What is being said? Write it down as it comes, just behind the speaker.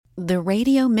The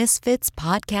Radio Misfits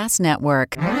Podcast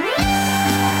Network.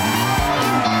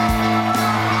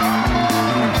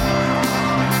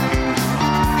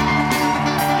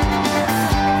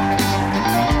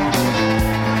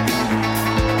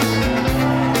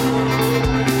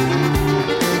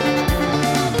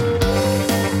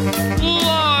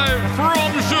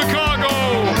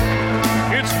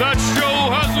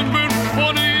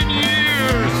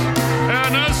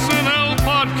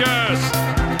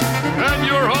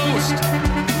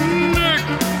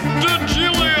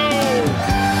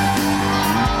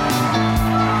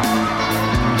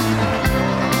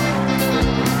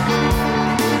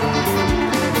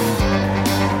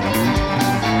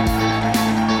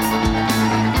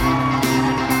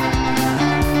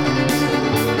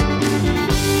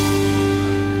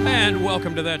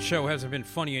 Welcome to That Show Hasn't Been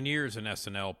Funny in Years, an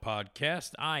SNL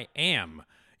podcast. I am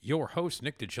your host,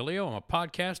 Nick DiGilio. I'm a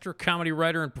podcaster, comedy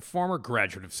writer, and performer,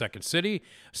 graduate of Second City,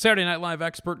 Saturday Night Live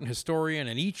expert and historian,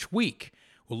 and each week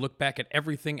we'll look back at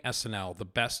everything SNL, the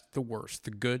best, the worst,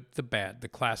 the good, the bad, the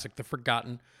classic, the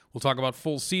forgotten. We'll talk about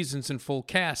full seasons and full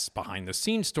casts,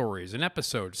 behind-the-scenes stories and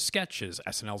episodes, sketches,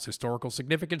 SNL's historical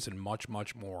significance, and much,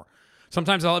 much more.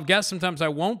 Sometimes I'll have guests, sometimes I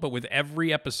won't, but with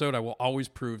every episode, I will always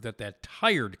prove that that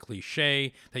tired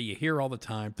cliche that you hear all the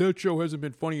time, that show hasn't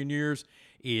been funny in years,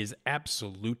 is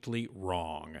absolutely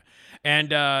wrong.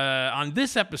 And on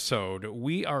this episode,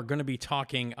 we are going to be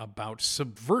talking about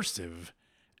subversive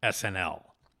SNL.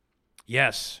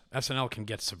 Yes, SNL can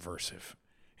get subversive.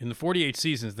 In the 48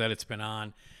 seasons that it's been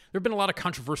on, there have been a lot of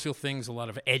controversial things, a lot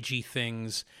of edgy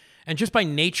things. And just by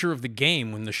nature of the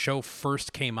game, when the show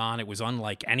first came on, it was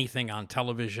unlike anything on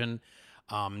television.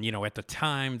 At the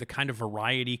time, the kind of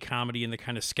variety comedy and the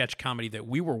kind of sketch comedy that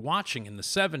we were watching in the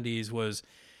 70s was,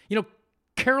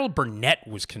 Carol Burnett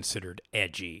was considered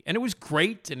edgy. And it was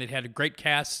great, and it had great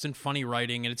casts and funny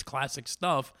writing, and it's classic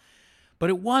stuff.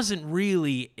 But it wasn't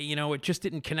really, it just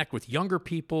didn't connect with younger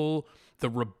people, the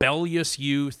rebellious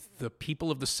youth, the people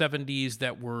of the 70s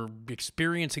that were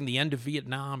experiencing the end of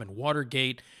Vietnam and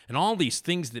Watergate and all these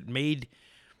things that made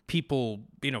people,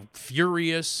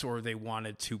 furious, or they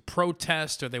wanted to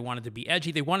protest, or they wanted to be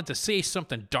edgy. They wanted to say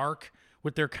something dark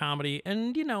with their comedy.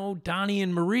 And, Donnie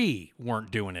and Marie weren't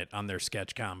doing it on their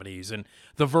sketch comedies. And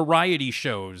the variety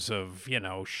shows of,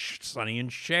 Sonny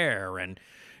and Cher and,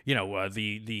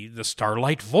 the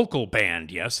Starlight Vocal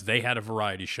Band. Yes, they had a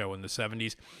variety show in the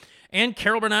 70s. And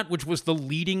Carol Burnett, which was the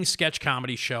leading sketch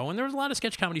comedy show. And there was a lot of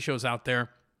sketch comedy shows out there,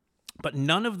 but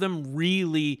none of them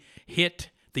really hit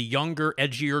the younger,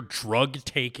 edgier,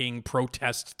 drug-taking,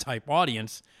 protest-type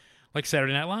audience like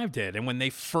Saturday Night Live did. And when they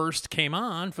first came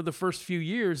on, for the first few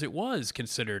years, it was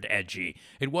considered edgy.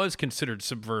 It was considered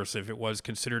subversive. It was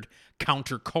considered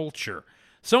counterculture.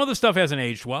 Some of the stuff hasn't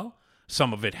aged well.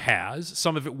 Some of it has.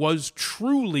 Some of it was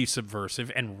truly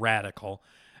subversive and radical.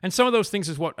 And some of those things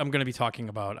is what I'm going to be talking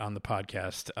about on the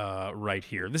podcast right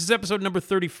here. This is episode number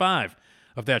 35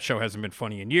 of That Show Hasn't Been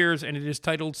Funny in Years, and it is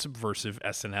titled Subversive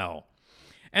SNL.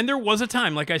 And there was a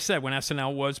time, like I said, when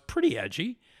SNL was pretty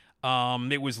edgy.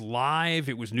 It was live.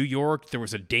 It was New York. There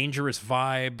was a dangerous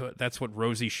vibe. That's what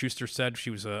Rosie Schuster said.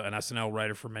 She was an SNL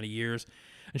writer for many years.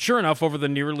 And sure enough, over the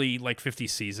nearly 50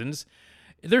 seasons,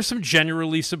 there's some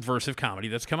generally subversive comedy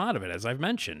that's come out of it, as I've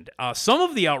mentioned. Some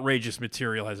of the outrageous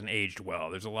material hasn't aged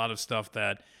well. There's a lot of stuff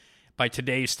that, by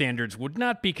today's standards, would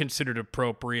not be considered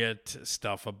appropriate.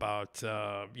 Stuff about,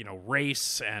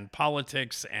 race and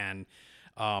politics and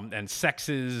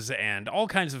sexes and all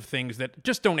kinds of things that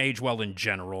just don't age well in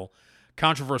general.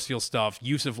 Controversial stuff,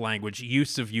 use of language,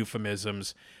 use of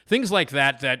euphemisms, things like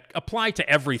that apply to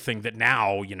everything that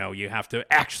now, you have to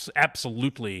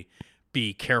absolutely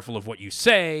be careful of what you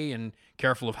say and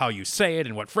careful of how you say it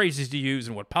and what phrases you use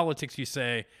and what politics you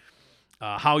say,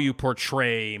 how you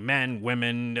portray men,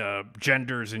 women,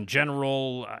 genders in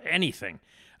general, anything,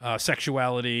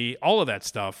 sexuality, all of that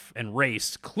stuff, and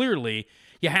race. Clearly,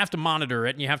 you have to monitor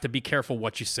it and you have to be careful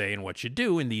what you say and what you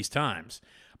do in these times.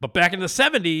 But back in the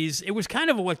 70s, it was kind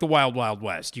of like the Wild Wild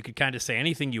West. You could kind of say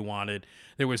anything you wanted.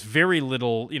 There was very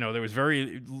little,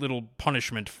 very little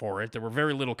punishment for it. There were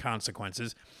very little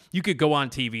consequences. You could go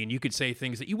on TV and you could say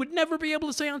things that you would never be able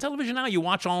to say on television now. You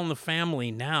watch All in the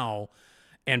Family now,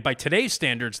 and by today's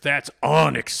standards, that's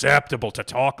unacceptable to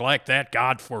talk like that.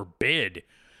 God forbid.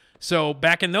 So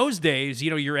back in those days,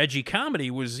 your edgy comedy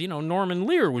was, Norman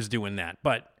Lear was doing that.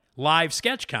 But live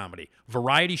sketch comedy,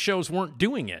 variety shows weren't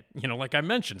doing it. Like I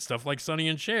mentioned, stuff like Sonny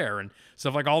and Cher and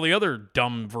stuff like all the other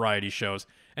dumb variety shows.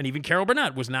 And even Carol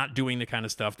Burnett was not doing the kind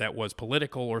of stuff that was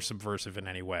political or subversive in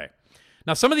any way.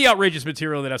 Now, some of the outrageous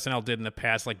material that SNL did in the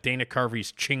past, like Dana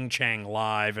Carvey's Ching Chang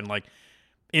Live and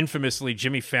Infamously,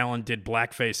 Jimmy Fallon did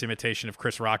blackface imitation of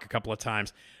Chris Rock a couple of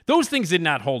times. Those things did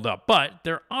not hold up, but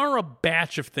there are a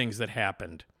batch of things that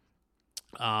happened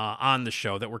on the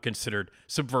show that were considered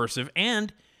subversive,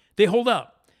 and they hold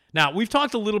up. Now, we've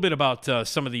talked a little bit about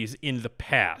some of these in the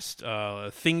past,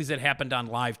 things that happened on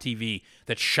live TV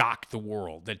that shocked the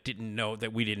world,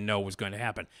 that we didn't know was going to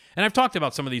happen. And I've talked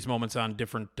about some of these moments on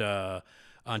different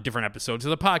episodes of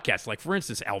the podcast, like, for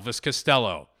instance, Elvis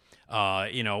Costello.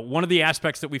 One of the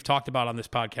aspects that we've talked about on this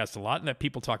podcast a lot and that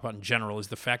people talk about in general is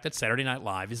the fact that Saturday Night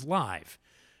Live is live.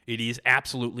 It is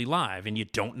absolutely live, and you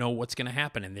don't know what's going to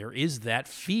happen. And there is that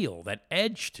feel, that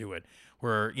edge to it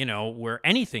where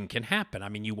anything can happen. I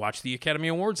mean, you watched the Academy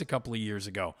Awards a couple of years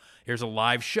ago. Here's a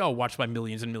live show watched by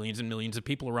millions and millions and millions of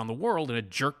people around the world, and a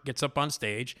jerk gets up on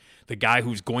stage, the guy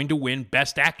who's going to win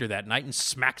Best Actor that night, and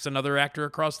smacks another actor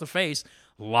across the face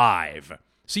live.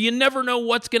 So you never know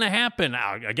what's going to happen.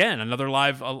 Again, another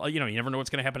live, you never know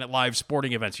what's going to happen at live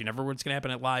sporting events. You never know what's going to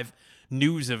happen at live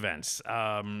news events.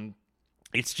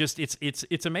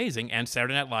 It's amazing. And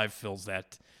Saturday Night Live fills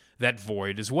that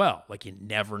void as well. Like, you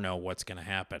never know what's going to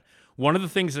happen. One of the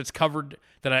things that's covered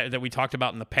that we talked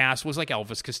about in the past was like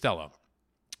Elvis Costello.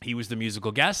 He was the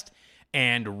musical guest,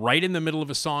 and right in the middle of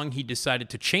a song, he decided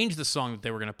to change the song that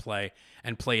they were going to play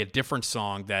and play a different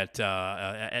song that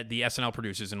the SNL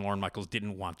producers and Lorne Michaels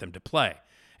didn't want them to play.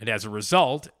 And as a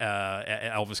result,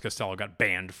 Elvis Costello got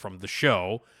banned from the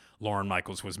show. Lorne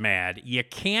Michaels was mad. You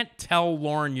can't tell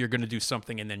Lorne you're going to do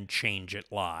something and then change it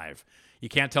live. You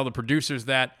can't tell the producers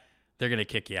that. They're going to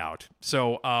kick you out.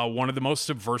 So one of the most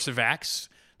subversive acts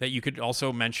that you could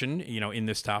also mention, in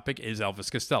this topic is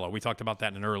Elvis Costello. We talked about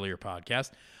that in an earlier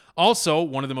podcast. Also,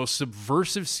 one of the most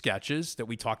subversive sketches that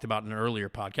we talked about in an earlier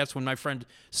podcast, when my friend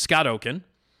Scott Oaken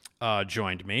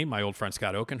joined me, my old friend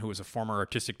Scott Oaken, who was a former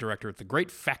artistic director at the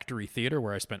Great Factory Theater,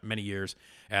 where I spent many years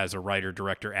as a writer,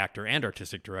 director, actor, and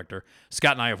artistic director.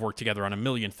 Scott and I have worked together on a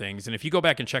million things, and if you go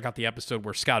back and check out the episode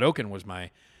where Scott Oaken was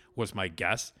my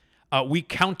guest, we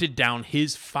counted down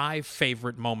his 5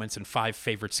 favorite moments and 5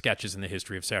 favorite sketches in the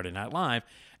history of Saturday Night Live,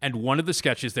 and one of the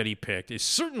sketches that he picked is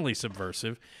certainly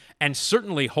subversive and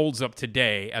certainly holds up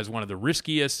today as one of the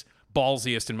riskiest,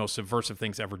 ballsiest, and most subversive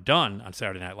things ever done on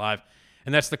Saturday Night Live,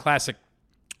 and that's the classic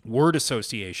word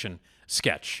association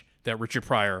sketch that Richard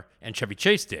Pryor and Chevy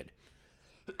Chase did.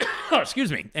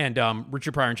 Excuse me. And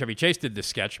Richard Pryor and Chevy Chase did this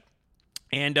sketch,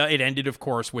 and it ended, of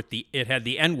course, with it had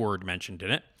the N-word mentioned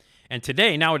in it. And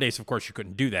nowadays, of course, you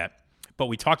couldn't do that. But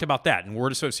we talked about that in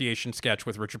word association sketch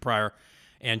with Richard Pryor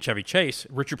and Chevy Chase.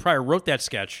 Richard Pryor wrote that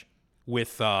sketch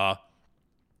with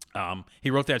he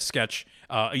wrote that sketch.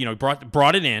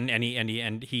 Brought it in, and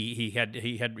he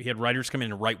had writers come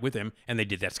in and write with him, and they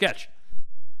did that sketch.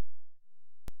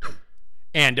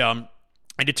 And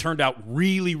it turned out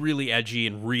really, really edgy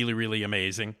and really, really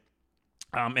amazing.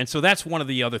 And so that's one of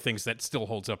the other things that still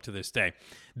holds up to this day.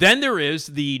 Then there is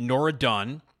the Nora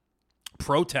Dunn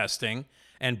protesting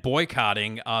and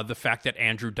boycotting the fact that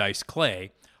Andrew Dice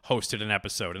Clay hosted an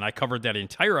episode. And I covered that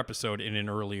entire episode in an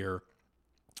earlier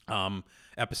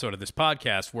episode of this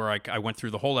podcast where I went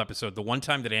through the whole episode. The one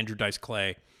time that Andrew Dice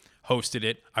Clay hosted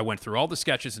it, I went through all the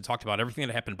sketches and talked about everything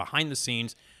that happened behind the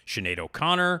scenes. Sinead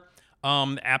O'Connor,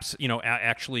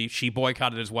 actually, she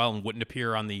boycotted as well and wouldn't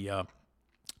appear on the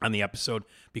episode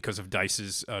because of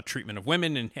Dice's treatment of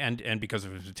women and because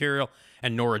of his material.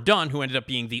 And Nora Dunn, who ended up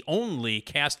being the only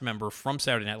cast member from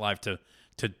Saturday Night Live to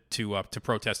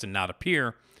protest and not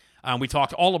appear. We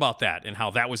talked all about that and how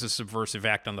that was a subversive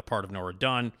act on the part of Nora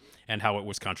Dunn and how it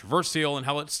was controversial and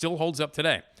how it still holds up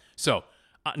today. So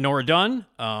Nora Dunn,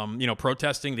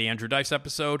 protesting the Andrew Dice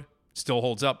episode, still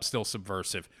holds up, still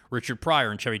subversive. Richard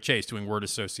Pryor and Chevy Chase doing word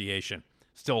association,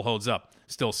 still holds up,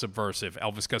 still subversive.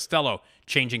 Elvis Costello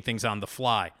changing things on the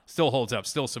fly, still holds up,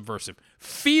 still subversive.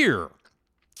 Fear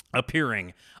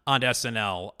appearing on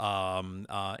SNL,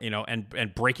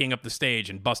 and breaking up the stage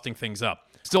and busting things up,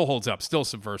 still holds up, still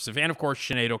subversive. And of course,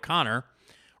 Sinead O'Connor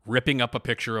ripping up a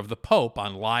picture of the Pope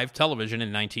on live television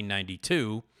in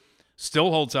 1992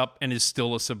 still holds up and is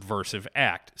still a subversive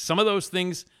act. Some of those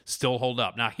things still hold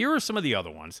up. Now, here are some of the other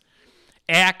ones.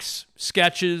 Acts,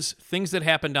 sketches, things that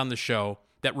happened on the show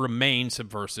that remain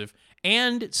subversive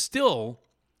and still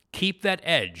keep that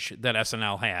edge that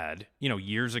SNL had,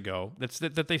 years ago,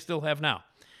 that they still have now.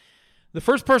 The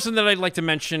first person that I'd like to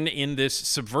mention in this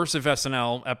subversive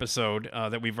SNL episode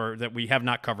that we have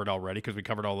not covered already, because we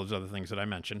covered all those other things that I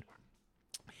mentioned,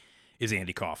 is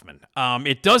Andy Kaufman.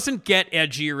 It doesn't get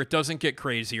edgier, it doesn't get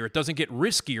crazier, it doesn't get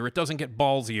riskier, it doesn't get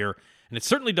ballsier, and it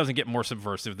certainly doesn't get more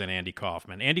subversive than Andy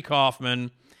Kaufman. Andy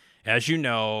Kaufman, as you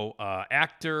know,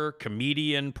 actor,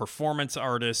 comedian, performance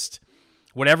artist,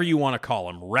 whatever you want to call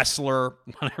him, wrestler,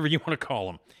 whatever you want to call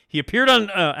him. He appeared on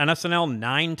SNL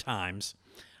 9 times.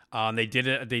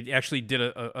 They actually did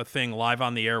a thing live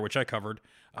on the air, which I covered,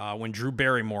 when Drew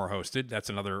Barrymore hosted. That's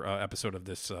another episode of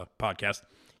this podcast.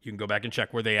 You can go back and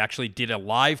check, where they actually did a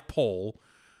live poll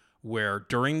where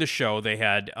during the show they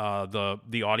had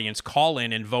the audience call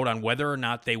in and vote on whether or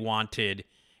not they wanted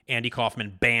Andy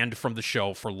Kaufman banned from the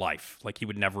show for life, like he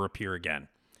would never appear again.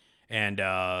 And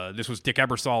this was Dick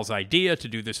Ebersol's idea to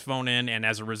do this phone in, and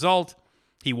as a result,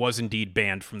 he was indeed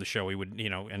banned from the show. He would,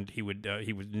 he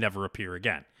would never appear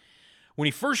again. When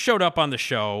he first showed up on the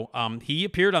show, he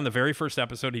appeared on the very first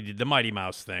episode. He did the Mighty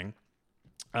Mouse thing.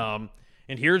 And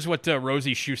here's what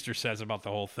Rosie Schuster says about the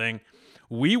whole thing.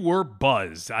 We were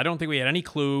buzzed. I don't think we had any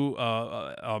clue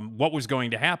what was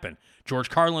going to happen. George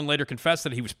Carlin later confessed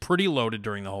that he was pretty loaded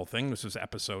during the whole thing. This was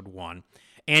episode 1.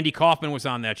 Andy Kaufman was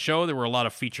on that show. There were a lot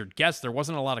of featured guests. There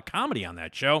wasn't a lot of comedy on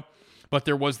that show, but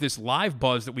there was this live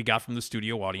buzz that we got from the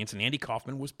studio audience, and Andy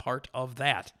Kaufman was part of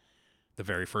that, the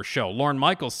very first show. Lorne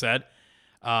Michaels said,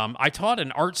 I taught at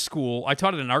an art school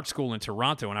in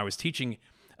Toronto, and I was teaching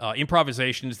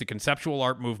improvisations, the conceptual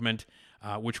art movement,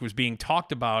 which was being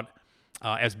talked about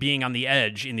as being on the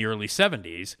edge in the early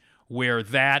 70s, where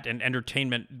that and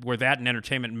entertainment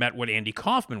met what Andy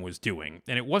Kaufman was doing.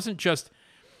 And it wasn't just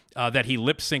that he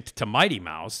lip-synced to Mighty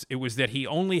Mouse. It was that he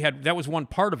only had, that was one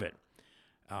part of it.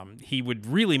 He would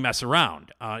really mess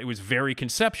around. It was very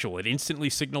conceptual. It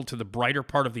instantly signaled to the brighter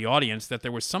part of the audience that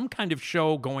there was some kind of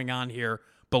show going on here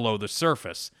below the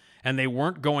surface. And they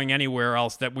weren't going anywhere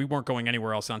else, that we weren't going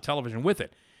anywhere else on television with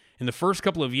it. In the first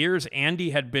couple of years,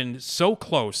 Andy had been so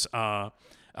close.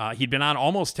 He'd been on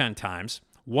almost 10 times.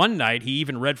 One night, he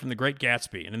even read from The Great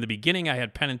Gatsby. And in the beginning, I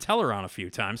had Penn and Teller on a few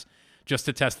times just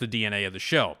to test the DNA of the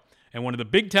show. And one of the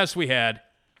big tests we had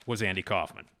was Andy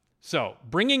Kaufman. So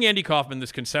bringing Andy Kaufman,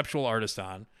 this conceptual artist,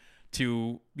 on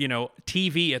to,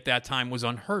 TV at that time was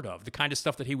unheard of. The kind of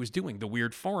stuff that he was doing, the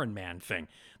weird foreign man thing,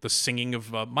 the singing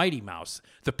of Mighty Mouse,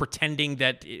 the pretending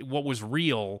that what was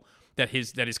real, that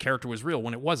his character was real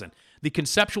when it wasn't. The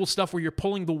conceptual stuff where you're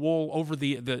pulling the wool over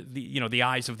the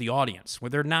eyes of the audience, where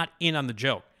they're not in on the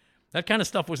joke. That kind of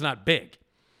stuff was not big.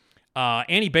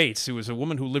 Annie Bates, who was a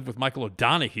woman who lived with Michael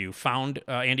O'Donoghue, found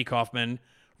Andy Kaufman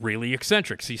really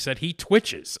eccentric. He said he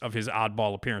twitches of his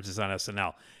oddball appearances on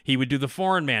SNL. He would do the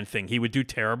foreign man thing. He would do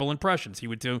terrible impressions. He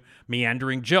would do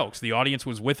meandering jokes. The audience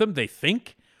was with him, they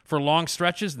think, for long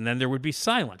stretches, and then there would be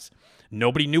silence.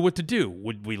 Nobody knew what to do.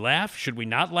 Would we laugh? Should we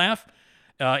not laugh?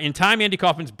 In time, Andy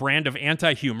Kaufman's brand of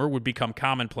anti-humor would become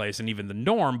commonplace and even the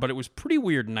norm, but it was pretty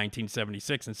weird in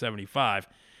 1976 and 75.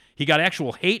 He got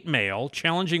actual hate mail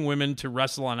challenging women to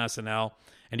wrestle on SNL,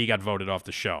 and he got voted off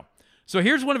the show. So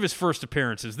here's one of his first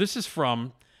appearances. This is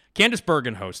from, Candice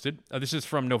Bergen hosted. This is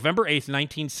from November 8th,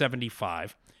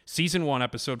 1975, Season 1,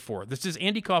 Episode 4. This is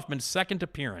Andy Kaufman's second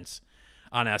appearance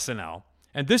on SNL,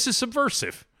 and this is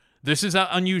subversive. This is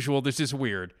unusual, this is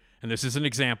weird, and this is an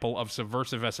example of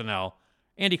subversive SNL.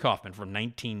 Andy Kaufman from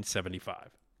 1975.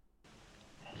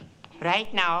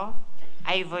 Right now,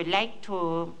 I would like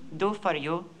to do for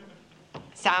you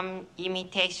some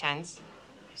imitations.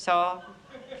 So,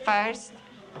 first,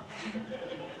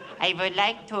 I would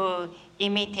like to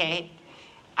imitate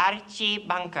Archie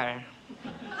Bunker.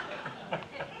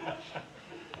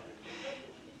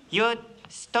 You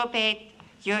stupid,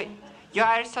 you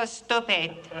are so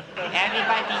stupid.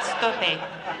 Everybody's stupid.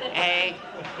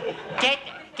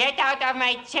 Get out of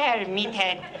my chair,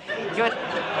 meathead. You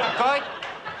go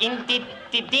in the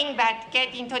dingbat,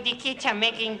 get into the kitchen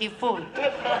making the food.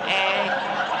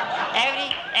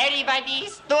 Everybody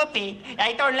is stupid.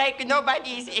 I don't like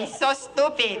nobody is so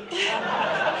stupid.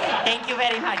 Thank you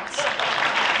very much.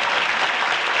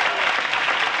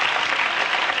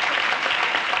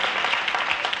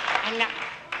 And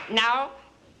now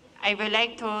I would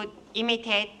like to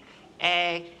imitate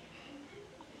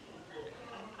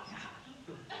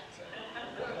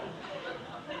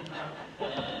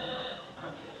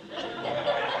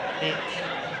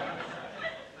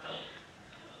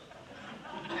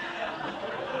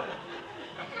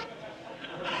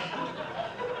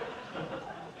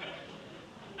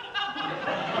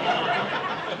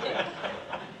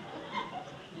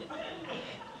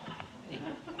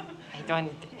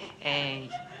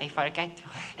I forgot,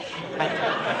 but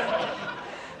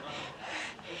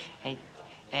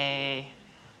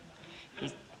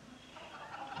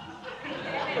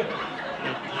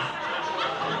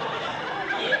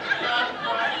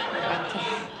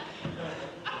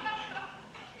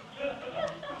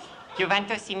you want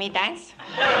to see me dance?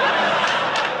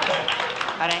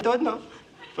 I don't know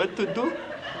what to do.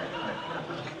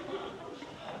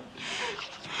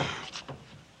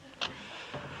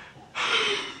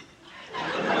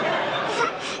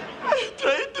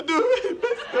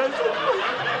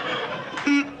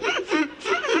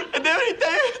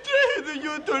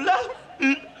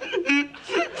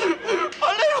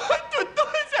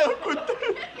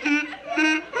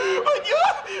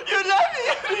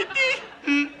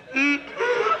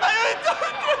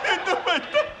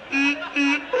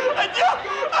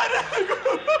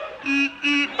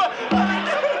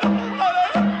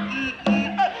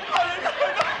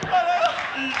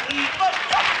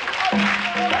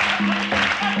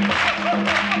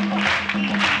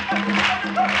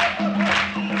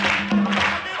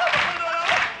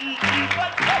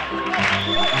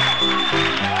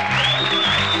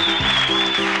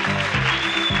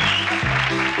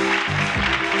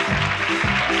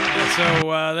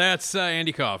 So that's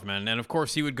Andy Kaufman, and of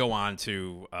course he would go on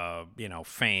to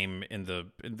fame in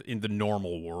the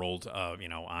normal world,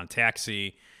 on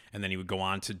Taxi, and then he would go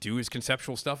on to do his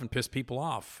conceptual stuff and piss people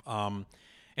off.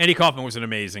 Andy Kaufman was an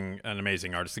amazing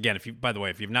artist. Again, by the way,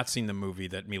 if you've not seen the movie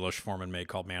that Milos Forman made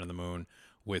called Man on the Moon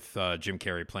with Jim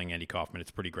Carrey playing Andy Kaufman,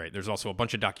 it's pretty great. There's also a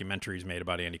bunch of documentaries made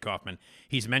about Andy Kaufman.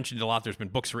 He's mentioned a lot. There's been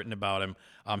books written about him.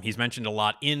 He's mentioned a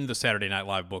lot in the Saturday Night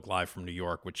Live book, Live from New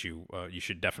York, which you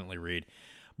should definitely read.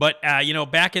 But,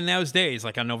 back in those days,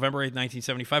 like on November 8th,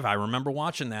 1975, I remember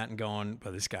watching that and going,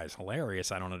 well, this guy's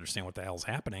hilarious. I don't understand what the hell's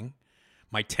happening.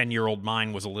 My 10-year-old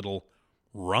mind was a little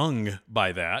wrung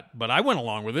by that, but I went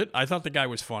along with it. I thought the guy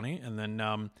was funny, and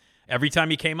then every time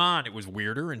he came on, it was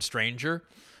weirder and stranger.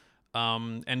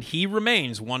 And he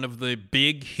remains one of the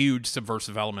big, huge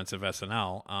subversive elements of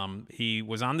SNL. He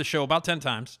was on the show about 10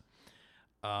 times.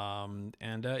 And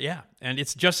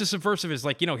it's just as subversive as,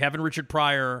 having Richard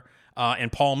Pryor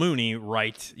and Paul Mooney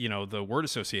write, the word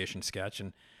association sketch,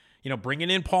 and, bringing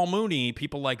in Paul Mooney,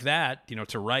 people like that,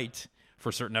 to write for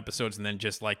certain episodes, and then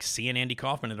just seeing Andy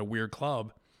Kaufman at a weird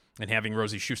club and having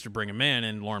Rosie Schuster bring him in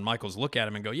and Lorne Michaels look at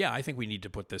him and go, yeah, I think we need to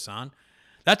put this on.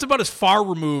 That's about as far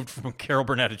removed from Carol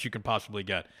Burnett as you can possibly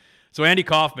get. So Andy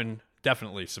Kaufman,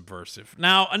 definitely subversive.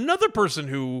 Now, another person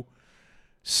who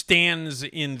stands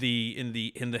in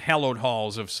the hallowed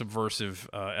halls of subversive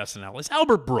SNL is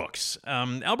Albert Brooks.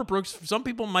 Albert Brooks, some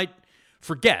people might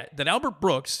forget that Albert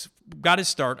Brooks got his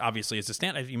start, obviously, as a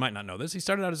stand-up. You might not know this. He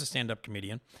started out as a stand-up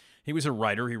comedian. He was a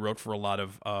writer. He wrote for a lot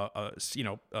of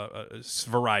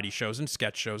variety shows and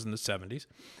sketch shows in the 70s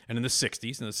and in the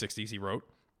 60s. In the 60s, he wrote.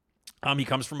 He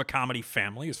comes from a comedy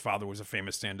family. His father was a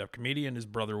famous stand-up comedian. His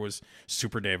brother was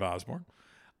Super Dave Osborne.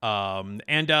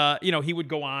 He would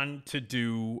go on to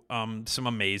do some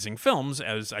amazing films,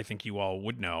 as I think you all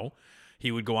would know.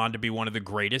 He would go on to be one of the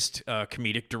greatest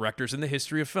comedic directors in the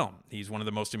history of film. He's one of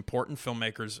the most important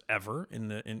filmmakers ever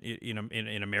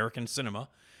in American cinema,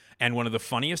 and one of the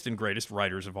funniest and greatest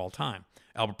writers of all time.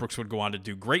 Albert Brooks would go on to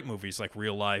do great movies like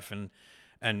Real Life and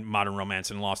Modern Romance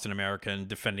and Lost in America and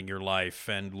Defending Your Life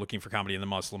and Looking for Comedy in the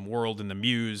Muslim World and The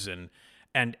Muse and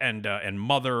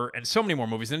Mother and so many more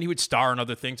movies. And then he would star in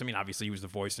other things. I mean, obviously he was the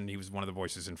voice, and he was one of the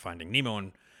voices in Finding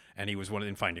Nemo, and he was one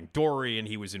in Finding Dory, and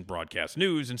he was in Broadcast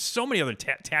News and so many other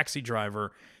Taxi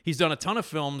Driver. He's done a ton of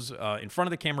films in front of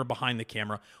the camera, behind the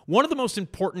camera. One of the most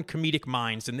important comedic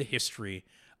minds in the history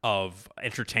of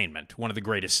entertainment. One of the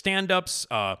greatest stand-ups.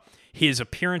 His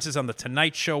appearances on The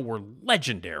Tonight Show were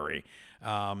legendary.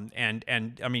 And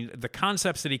I mean, the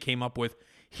concepts that he came up with,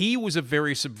 he was a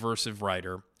very subversive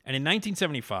writer. And in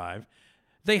 1975,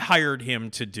 they hired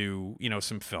him to do,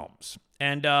 some films.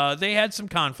 And they had some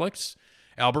conflicts.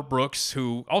 Albert Brooks,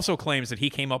 who also claims that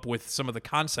he came up with some of the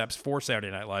concepts for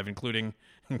Saturday Night Live, including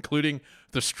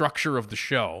the structure of the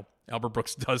show. Albert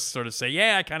Brooks does sort of say,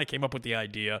 yeah, I kind of came up with the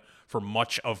idea for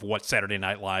much of what Saturday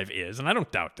Night Live is, and I don't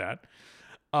doubt that.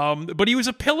 But he was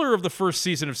a pillar of the first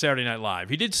season of Saturday Night Live.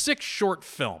 He did 6 short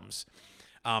films.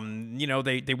 They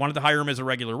wanted to hire him as a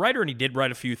regular writer, and he did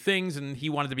write a few things, and he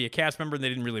wanted to be a cast member, and they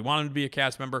didn't really want him to be a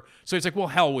cast member. So he's like, well,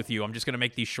 hell with you. I'm just going to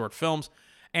make these short films.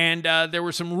 And there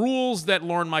were some rules that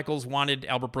Lorne Michaels wanted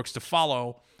Albert Brooks to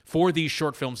follow for these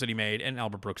short films that he made, and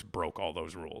Albert Brooks broke all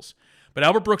those rules. But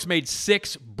Albert Brooks made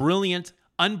 6 brilliant,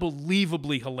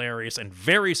 unbelievably hilarious, and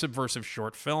very subversive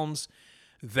short films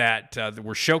that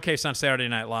were showcased on Saturday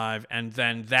Night Live, and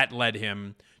then that led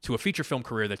him to a feature film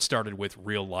career that started with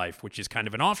Real Life, which is kind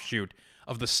of an offshoot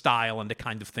of the style and the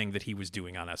kind of thing that he was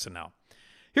doing on SNL.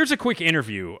 Here's a quick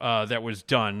interview that was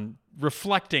done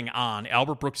reflecting on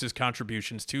Albert Brooks'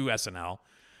 contributions to SNL,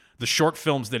 the short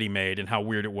films that he made, and how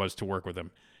weird it was to work with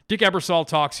him. Dick Ebersol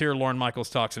talks here, Lorne Michaels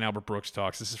talks, and Albert Brooks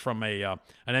talks. This is from an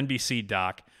NBC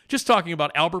doc, just talking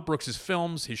about Albert Brooks'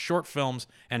 films, his short films,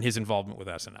 and his involvement with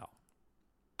SNL.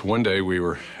 One day we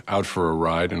were out for a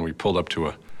ride, and we pulled up to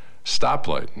a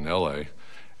stoplight in L.A.,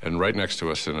 and right next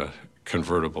to us in a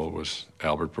convertible was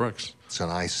Albert Brooks. And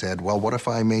I said, well, what if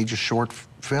I made you short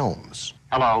films?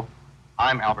 Hello,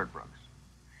 I'm Albert Brooks.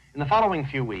 In the following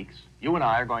few weeks, you and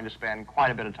I are going to spend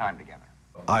quite a bit of time together.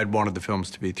 I'd wanted the films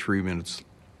to be 3 minutes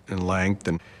in length,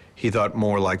 and he thought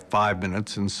more like 5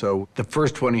 minutes, and so the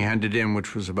first one he handed in,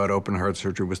 which was about open heart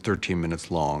surgery, was 13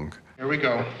 minutes long. Here we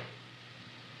go.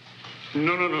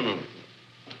 No. Okay,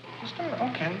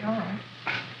 all right.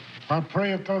 I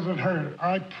pray it doesn't hurt.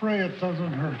 I pray it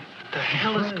doesn't hurt. The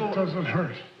hell is going on? It doesn't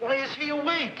hurt. Why is he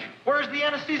awake? Where's the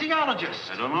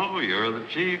anesthesiologist? I don't know. You're the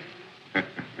chief.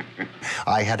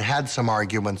 I had some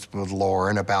arguments with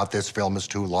Lauren about this film is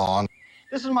too long.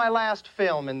 This is my last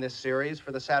film in this series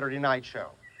for the Saturday Night Show.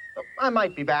 I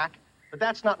might be back, but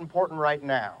that's not important right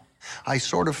now. I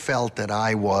sort of felt that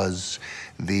I was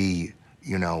the,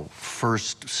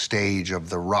 first stage of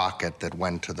the rocket that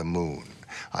went to the moon.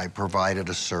 I provided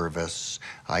a service,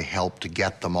 I helped to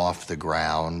get them off the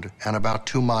ground, and about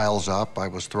 2 miles up, I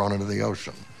was thrown into the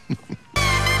ocean.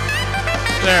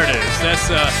 There it is.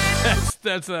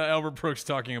 That's Albert Brooks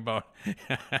talking about.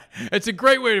 It's a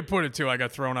great way to put it, too. I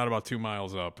got thrown out about 2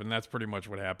 miles up, and that's pretty much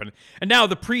what happened. And now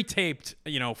the pre-taped,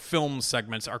 film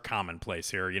segments are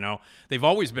commonplace here, They've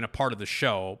always been a part of the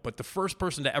show, but the first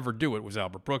person to ever do it was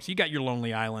Albert Brooks. You got your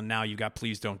Lonely Island, now you got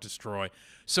Please Don't Destroy.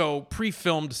 So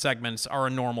pre-filmed segments are a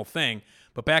normal thing,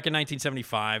 but back in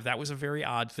 1975, that was a very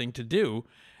odd thing to do.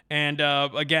 And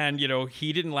again,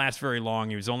 he didn't last very long.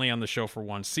 He was only on the show for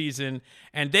one season,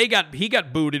 and he got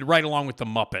booted right along with the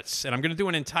Muppets. And I'm going to do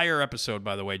an entire episode,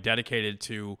 by the way, dedicated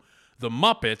to the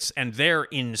Muppets and their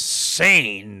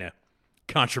insane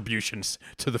contributions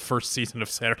to the first season of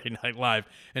Saturday Night Live.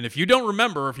 And if you don't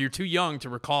remember, if you're too young to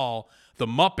recall the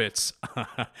Muppets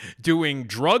doing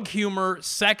drug humor,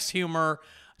 sex humor,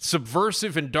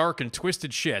 subversive and dark and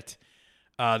twisted shit,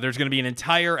 there's going to be an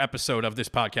entire episode of this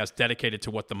podcast dedicated to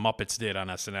what the Muppets did on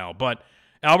SNL. But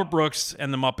Albert Brooks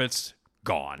and the Muppets,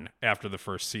 gone after the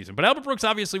first season. But Albert Brooks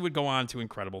obviously would go on to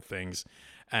incredible things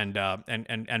and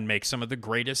make some of the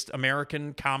greatest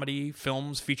American comedy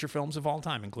films, feature films of all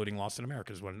time, including Lost in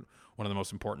America, is one of the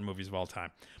most important movies of all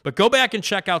time. But go back and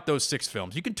check out those 6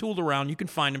 films. You can tool around. You can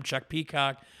find them. Check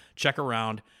Peacock. Check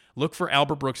around. Look for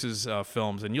Albert Brooks's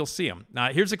films, and you'll see them.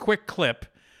 Now, here's a quick clip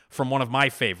from one of my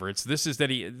favorites. This is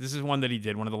one that he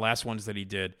did, one of the last ones that he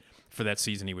did for that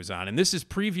season he was on. And this is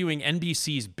previewing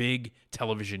NBC's big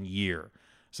television year.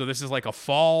 So this is like a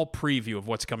fall preview of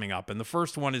what's coming up. And the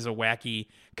first one is a wacky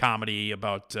comedy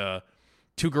about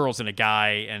 2 girls and a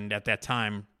guy. And at that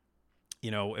time,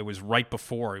 it was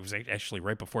actually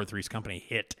right before Three's Company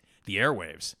hit the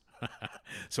airwaves.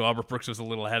 So Albert Brooks was a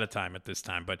little ahead of time at this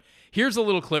time. But here's a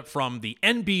little clip from the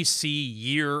NBC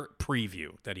year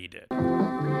preview that he did.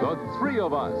 The Three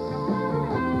of Us.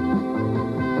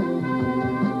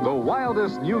 The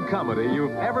wildest new comedy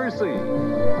you've ever seen.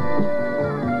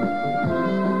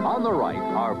 On the right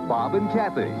are Bob and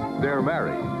Kathy. They're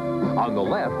married. On the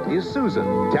left is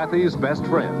Susan, Kathy's best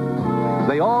friend.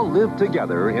 They all live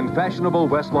together in fashionable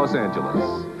West Los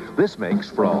Angeles. This makes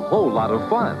for a whole lot of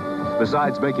fun,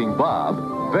 besides making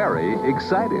Bob very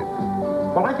excited.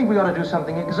 Well, I think we ought to do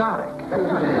something exotic.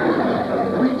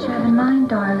 What did you have in mind,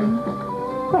 darling?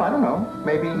 Well, I don't know.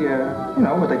 Maybe,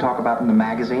 what they talk about in the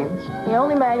magazines. The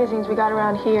only magazines we got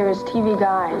around here is TV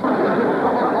Guide.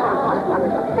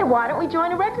 Hey, why don't we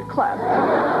join a record club?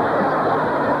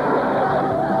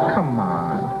 Come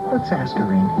on. Let's ask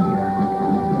her in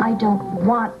here. I don't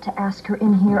want to ask her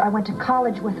in here. I went to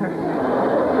college with her.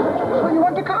 So you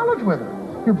went to college with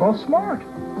her. You're both smart.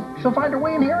 She'll find her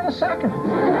way in here in a second.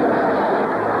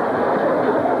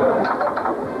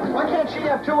 Why can't she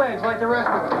have 2 eggs like the rest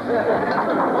of us?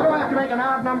 Why do I have to make an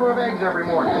odd number of eggs every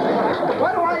morning?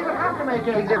 Why do I even have to make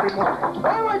eggs every morning?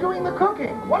 Why am I doing the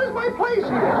cooking? What is my place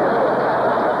here?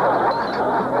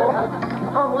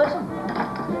 Oh, listen.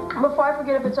 Before I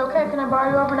forget, if it's okay, can I borrow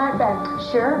your overnight bag?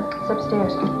 Sure. It's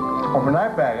upstairs.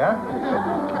 Overnight bag, huh?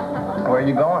 Where are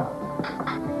you going?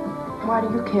 Why do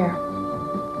you care?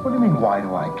 What do you mean, why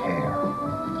do I care?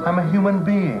 I'm a human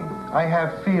being. I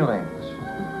have feelings.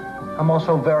 I'm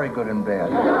also very good in bed.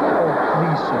 Oh,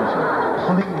 please, Susan.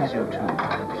 Please, you two.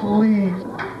 Please.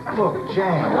 Look,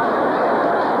 Jane.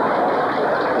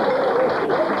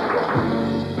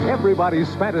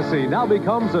 Everybody's fantasy now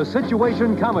becomes a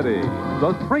situation comedy.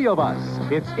 The Three of Us.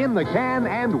 It's in the can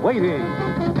and waiting.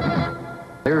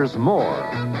 There's more.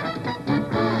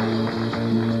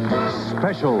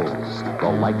 Specials, the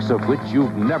likes of which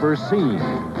you've never seen.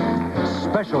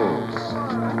 Specials,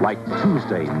 like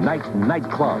Tuesday Night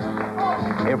Nightclub.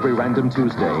 Every random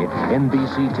Tuesday,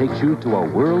 NBC takes you to a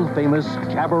world-famous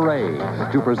cabaret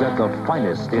to present the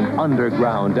finest in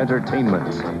underground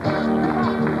entertainment.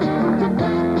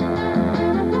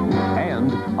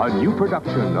 And a new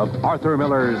production of Arthur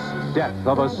Miller's Death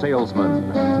of a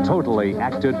Salesman, totally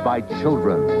acted by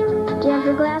children. Do you have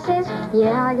your glasses?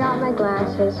 Yeah, I got my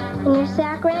glasses. And your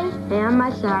sacrum? And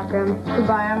my sacrum.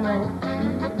 Goodbye, I'm ready.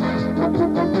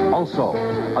 Also,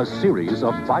 a series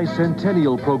of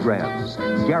bicentennial programs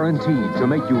guaranteed to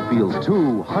make you feel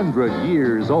 200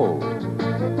 years old.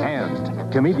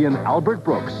 And comedian Albert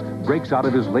Brooks breaks out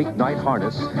of his late-night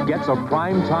harness, gets a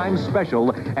primetime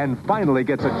special, and finally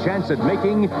gets a chance at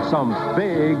making some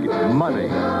big money.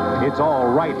 It's all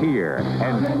right here,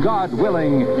 and God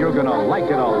willing, you're gonna like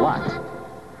it a lot.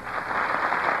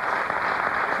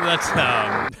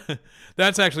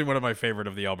 That's actually one of my favorite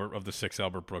of the 6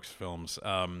 Albert Brooks films.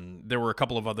 There were a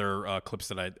couple of other clips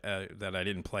that I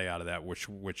didn't play out of that, which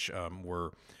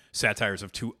were satires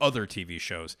of 2 other TV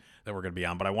shows that were going to be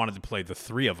on. But I wanted to play The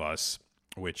Three of Us,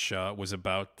 which was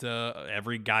about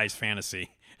every guy's fantasy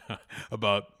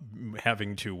about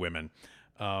having 2 women.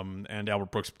 And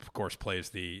Albert Brooks, of course, plays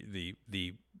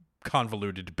the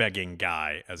convoluted begging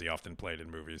guy, as he often played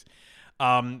in movies.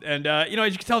 As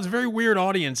you can tell, it's a very weird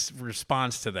audience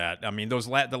response to that. I mean, the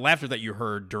laughter that you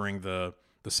heard during the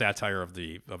satire of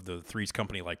the Three's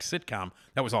Company-like sitcom,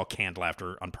 that was all canned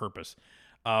laughter on purpose.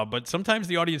 But sometimes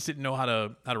the audience didn't know how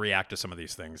to react to some of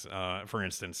these things. For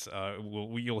instance,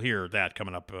 you'll hear that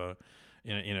coming up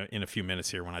in a few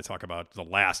minutes here when I talk about the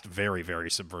last very,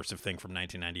 very subversive thing from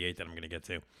 1998 that I'm going to get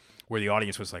to, where the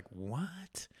audience was like,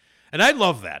 "What?" And I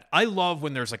love that. I love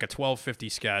when there's like a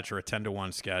 12:50 sketch or a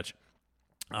 10-to-1 sketch,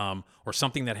 or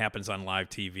something that happens on live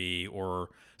TV, or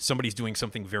somebody's doing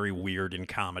something very weird in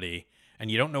comedy, and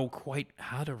you don't know quite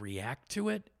how to react to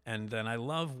it. And then I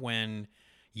love when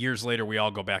years later we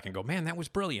all go back and go, "Man, that was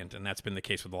brilliant." And that's been the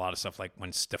case with a lot of stuff, like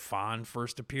when Stefan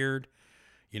first appeared.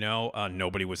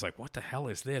 Nobody was like, "What the hell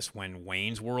is this?" When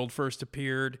Wayne's World first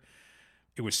appeared,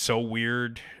 it was so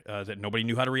weird that nobody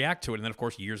knew how to react to it. And then, of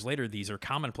course, years later, these are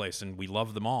commonplace, and we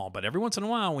love them all. But every once in a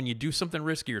while, when you do something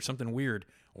risky or something weird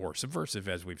or subversive,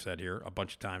 as we've said here a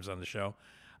bunch of times on the show,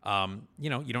 you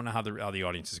don't know how the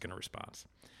audience is going to respond.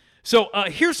 So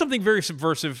here's something very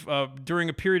subversive during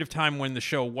a period of time when the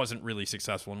show wasn't really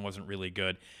successful and wasn't really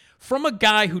good, from a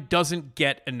guy who doesn't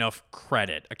get enough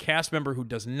credit, a cast member who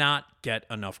does not get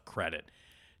enough credit.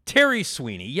 Terry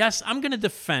Sweeney. Yes, I'm going to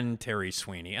defend Terry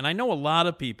Sweeney. And I know a lot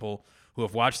of people who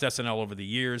have watched SNL over the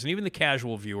years, and even the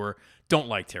casual viewer, don't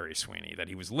like Terry Sweeney, that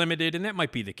he was limited, and that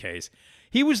might be the case.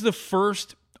 He was the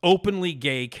first openly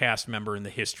gay cast member in the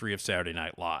history of Saturday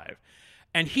Night Live.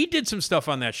 And he did some stuff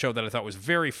on that show that I thought was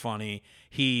very funny.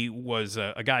 He was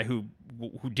a guy who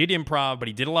did improv, but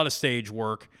he did a lot of stage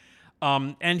work.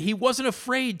 And he wasn't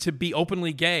afraid to be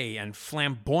openly gay and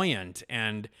flamboyant.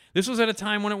 And this was at a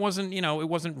time when it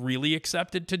wasn't really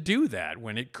accepted to do that,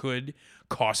 when it could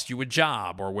cost you a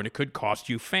job, or when it could cost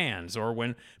you fans, or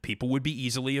when people would be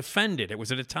easily offended. It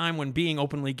was at a time when being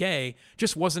openly gay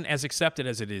just wasn't as accepted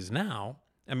as it is now.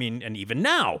 I mean, and even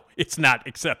now, it's not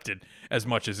accepted as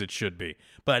much as it should be.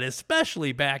 But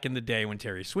especially back in the day when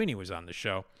Terry Sweeney was on the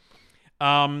show.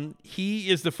 He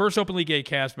is the first openly gay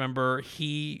cast member.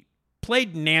 He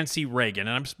played Nancy Reagan,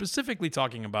 and I'm specifically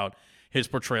talking about his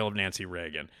portrayal of Nancy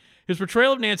Reagan. His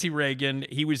portrayal of Nancy Reagan,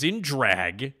 he was in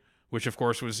drag, which of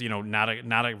course was, not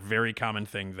a very common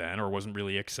thing then, or wasn't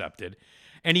really accepted.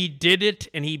 And he did it,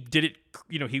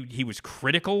 he was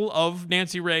critical of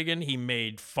Nancy Reagan. He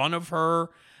made fun of her.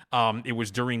 It was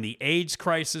during the AIDS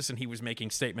crisis, and he was making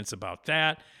statements about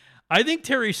that. I think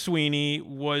Terry Sweeney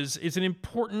is an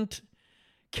important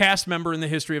cast member in the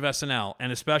history of SNL,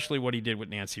 and especially what he did with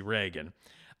Nancy Reagan.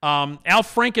 Al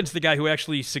Franken's the guy who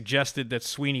actually suggested that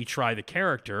Sweeney try the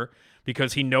character,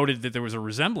 because he noted that there was a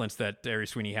resemblance that Terry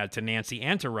Sweeney had to Nancy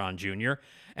and to Ron Jr.,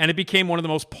 and it became one of the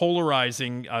most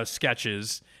polarizing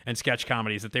sketches and sketch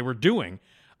comedies that they were doing.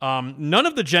 None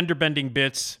of the gender-bending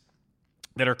bits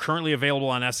that are currently available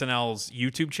on SNL's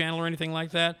YouTube channel or anything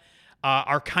like that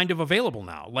are kind of available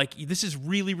now. Like, this is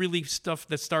really, really stuff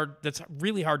that's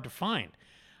really hard to find.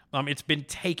 It's been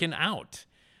taken out.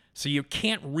 So you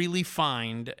can't really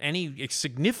find any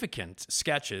significant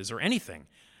sketches or anything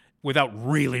without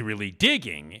really, really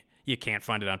digging. You can't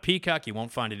find it on Peacock. You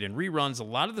won't find it in reruns. A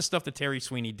lot of the stuff that Terry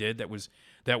Sweeney did that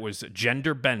was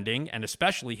gender bending, and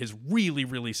especially his really,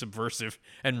 really subversive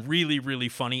and really, really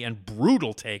funny and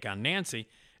brutal take on Nancy,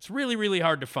 it's really, really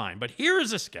hard to find. But here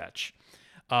is a sketch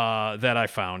that I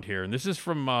found here. And this is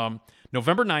from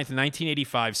November 9th,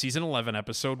 1985, Season 11,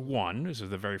 Episode 1. This is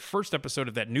the very first episode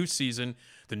of that new season,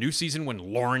 the new season when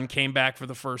Lauren came back for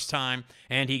the first time,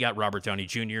 and he got Robert Downey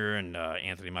Jr. and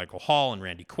Anthony Michael Hall and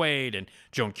Randy Quaid and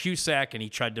Joan Cusack, and he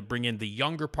tried to bring in the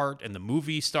younger part and the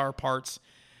movie star parts.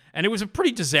 And it was a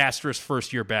pretty disastrous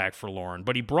first year back for Lauren,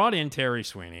 but he brought in Terry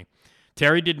Sweeney.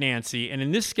 Terry did Nancy, and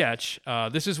in this sketch,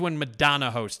 this is when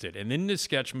Madonna hosted, and in this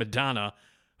sketch, Madonna,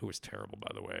 who was terrible,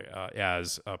 by the way,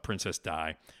 as Princess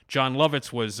Di. John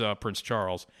Lovitz was Prince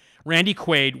Charles. Randy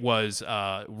Quaid was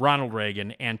Ronald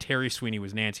Reagan, and Terry Sweeney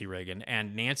was Nancy Reagan.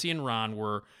 And Nancy and Ron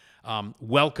were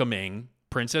welcoming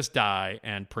Princess Di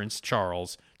and Prince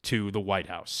Charles to the White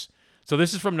House. So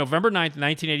this is from November 9th,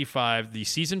 1985, the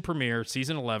season premiere,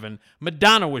 Season 11.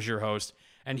 Madonna was your host.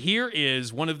 And here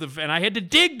is one of the... And I had to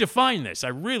dig to find this. I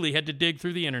really had to dig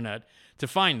through the internet to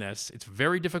find this. It's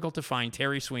very difficult to find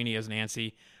Terry Sweeney as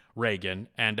Nancy Reagan,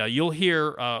 and you'll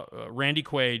hear Randy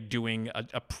Quaid doing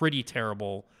a pretty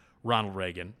terrible Ronald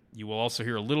Reagan. You will also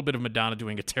hear a little bit of Madonna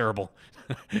doing a terrible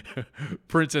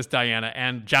Princess Diana,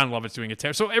 and John Lovitz doing a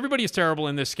terrible. So everybody is terrible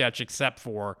in this sketch except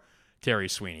for Terry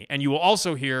Sweeney. And you will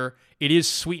also hear it is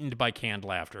sweetened by canned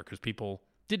laughter because people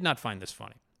did not find this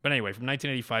funny. But anyway, from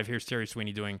 1985, here's Terry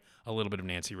Sweeney doing a little bit of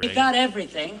Nancy Reagan. You got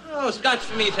everything. Oh, scotch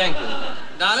for me, thank you.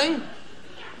 Darling?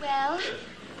 Well,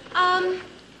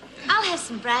 I'll have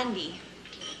some brandy.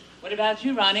 What about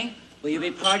you, Ronnie? Will you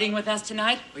be partying with us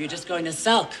tonight, or are you just going to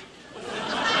sulk?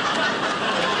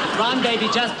 Ron, baby,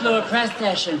 just blew a press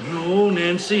session. No,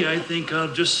 Nancy, I think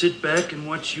I'll just sit back and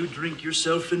watch you drink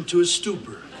yourself into a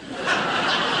stupor.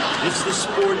 It's the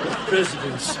sport of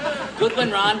presidents. Good one,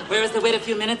 Ron. Where was the wit a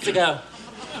few minutes ago?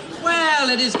 Well,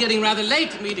 it is getting rather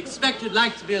late, and we'd expect you'd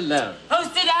like to be alone. Oh,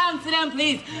 sit down,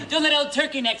 please. Don't let old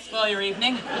turkey neck spoil your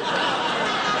evening.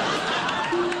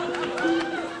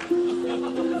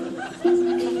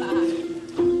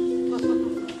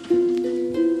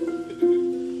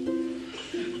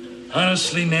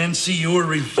 Honestly, Nancy, you're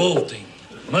revolting.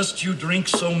 Must you drink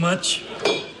so much?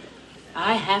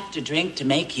 I have to drink to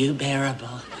make you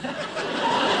bearable.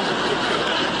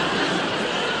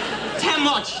 Damn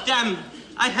much, damn.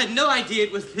 I had no idea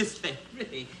it was this late,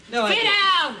 really. No idea. Sit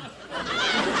down!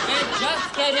 We're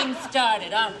just getting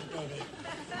started, aren't we, baby?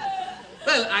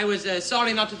 Well, I was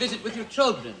sorry not to visit with your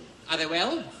children. Are they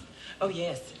well? Oh,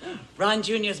 yes. Ron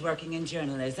Jr.'s working in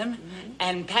journalism,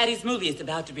 and Patty's movie is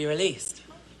about to be released.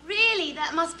 Really?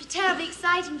 That must be terribly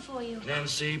exciting for you.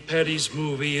 Nancy, Patty's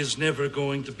movie is never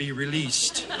going to be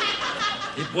released.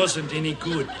 It wasn't any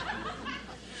good.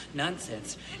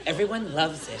 Nonsense. Everyone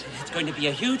loves it. It's going to be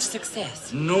a huge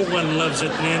success. No one loves it,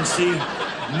 Nancy.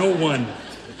 No one.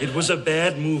 It was a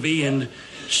bad movie, and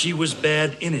she was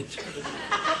bad in it.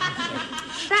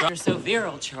 You're so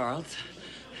virile, Charles.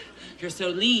 You're so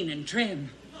lean and trim.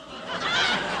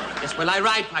 Yes, well, I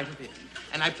ride quite a bit,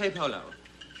 and I play polo.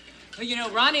 Well, you know,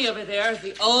 Ronnie over there is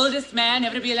the oldest man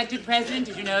ever to be elected president.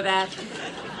 Did you know that?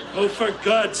 Oh, for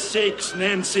God's sakes,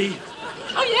 Nancy.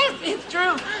 Oh, yes, it's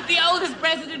true. The oldest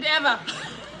president ever.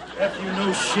 Have you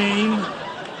no shame?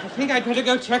 I think I'd better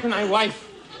go check on my wife.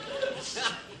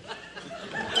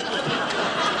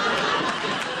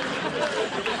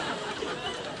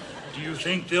 Do you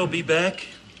think they'll be back?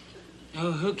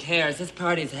 Oh, who cares? This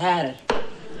party's had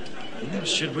it.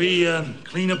 Should we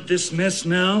clean up this mess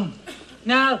now?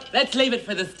 No, let's leave it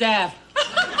for the staff.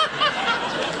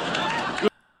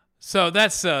 So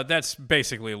that's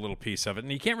basically a little piece of it,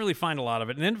 and you can't really find a lot of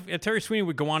it. And then Terry Sweeney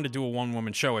would go on to do a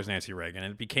one-woman show as Nancy Reagan,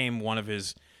 and it became one of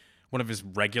his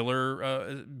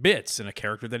regular bits and a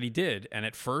character that he did. And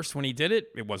at first, when he did it,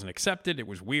 it wasn't accepted. It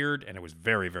was weird, and it was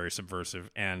very, very subversive.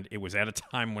 And it was at a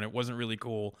time when it wasn't really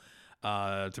cool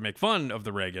to make fun of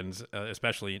the Reagans,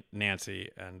 especially Nancy,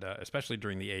 and especially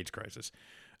during the AIDS crisis,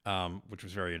 which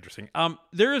was very interesting.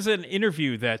 There is an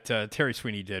interview that Terry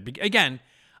Sweeney did. Again,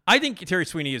 I think Terry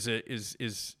Sweeney is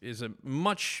a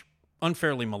much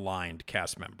unfairly maligned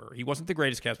cast member. He wasn't the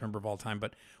greatest cast member of all time,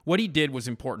 but what he did was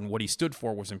important. What he stood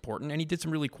for was important, and he did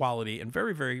some really quality and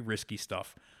very, very risky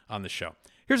stuff on the show.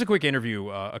 Here's a quick interview,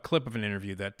 a clip of an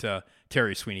interview that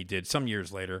Terry Sweeney did some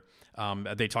years later.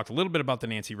 They talked a little bit about the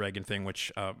Nancy Reagan thing,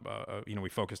 which we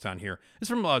focused on here. This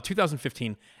is from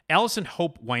 2015. Allison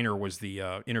Hope Weiner was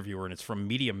the interviewer, and it's from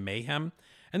Media Mayhem.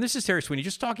 And this is Terry Sweeney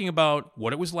just talking about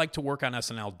what it was like to work on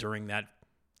SNL during that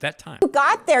time. You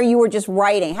got there, you were just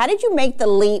writing. How did you make the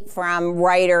leap from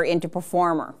writer into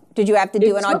performer? Did you have to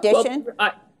do an audition?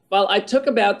 Well, I took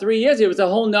about 3 years. It was a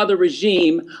whole nother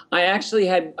regime. I actually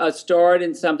had starred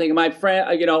in something. My friend,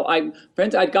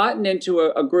 I'd gotten into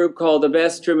a group called the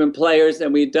Vestrum Players,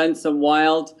 and we'd done some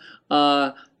wild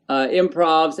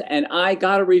improvs, and I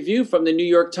got a review from the New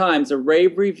York Times, a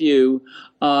rave review,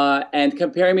 and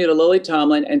comparing me to Lily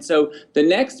Tomlin. And so the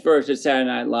next version of Saturday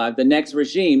Night Live, the next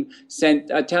regime, sent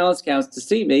talent scouts to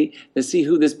see me, to see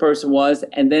who this person was.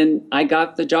 And then I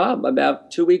got the job.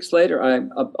 About 2 weeks later, I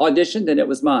auditioned, and it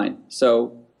was mine.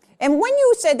 So. And when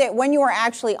you said that, when you were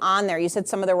actually on there, you said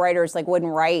some of the writers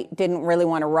didn't really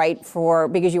want to write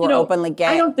because you were openly gay.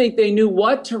 I don't think they knew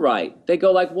what to write. They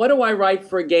go like, what do I write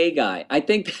for a gay guy? I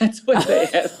think that's what they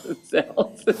asked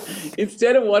themselves.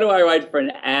 Instead of what do I write for an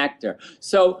actor?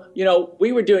 So,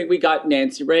 we got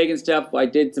Nancy Reagan stuff. I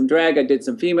did some drag. I did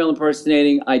some female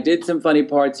impersonating. I did some funny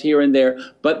parts here and there.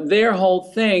 But their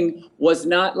whole thing was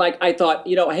not like, I thought,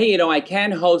 hey, I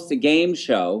can host a game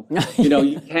show.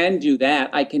 You can do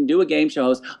that. I can do a game show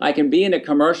host. I can be in a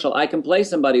commercial. I can play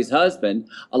somebody's husband.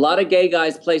 A lot of gay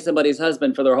guys play somebody's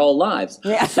husband for their whole lives.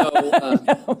 Yeah. So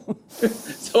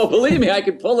believe me, I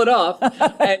could pull it off.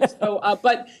 And so,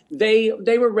 but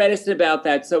they were reticent about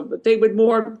that. So they would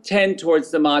more tend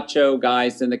towards the macho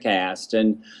guys in the cast.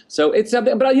 And so it's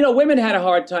something, but women had a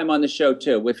hard time on the show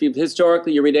too. If you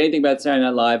historically, you read anything about Saturday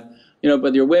Night Live,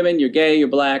 whether you're women, you're gay, you're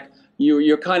black,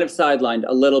 you're kind of sidelined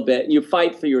a little bit. You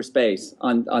fight for your space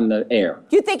on the air.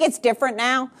 Do you think it's different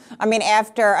now? I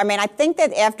think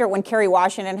that after when Kerry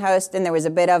Washington hosted, and there was a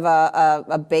bit of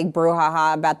a big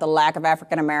brouhaha about the lack of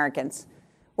African Americans.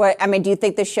 Do you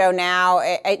think the show now,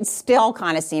 it still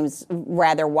kind of seems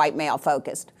rather white male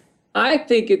focused? I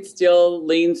think it still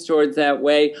leans towards that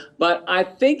way, but I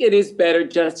think it is better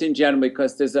just in general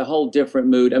because there's a whole different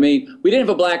mood. We didn't have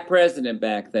a black president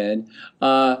back then.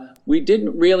 We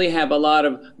didn't really have a lot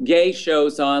of gay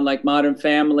shows on, like Modern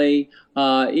Family.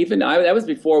 That was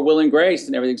before Will and Grace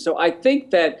and everything. So I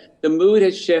think that the mood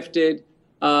has shifted.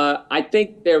 I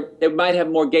think they might have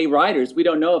more gay writers. We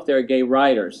don't know if there are gay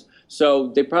writers. So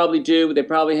they probably do. They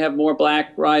probably have more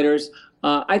black writers.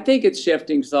 I think it's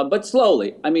shifting some, but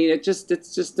slowly. It's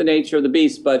just the nature of the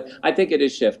beast, but I think it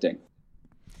is shifting.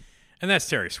 And that's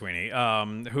Terry Sweeney,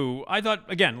 who I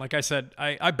thought, again, like I said,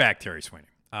 I backed Terry Sweeney.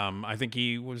 I think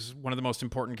he was one of the most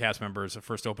important cast members, the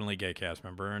first openly gay cast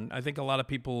member, and I think a lot of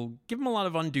people give him a lot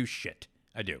of undue shit.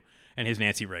 I do. And his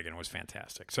Nancy Reagan was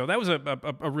fantastic. So that was a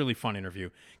really fun interview,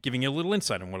 giving you a little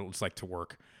insight on what it was like to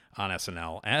work on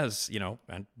SNL as,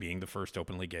 and being the first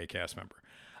openly gay cast member.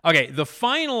 Okay, the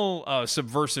final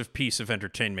subversive piece of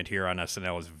entertainment here on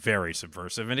SNL is very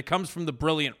subversive, and it comes from the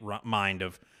brilliant mind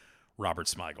of Robert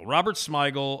Smigel. Robert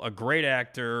Smigel, a great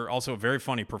actor, also a very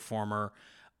funny performer,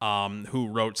 who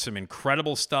wrote some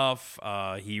incredible stuff.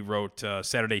 He wrote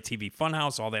Saturday TV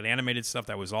Funhouse, all that animated stuff.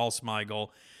 That was all Smigel.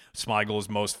 Smigel is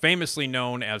most famously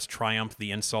known as Triumph, the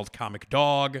insult comic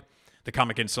dog, the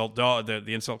comic insult dog,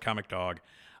 the insult comic dog.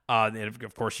 And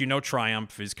of course,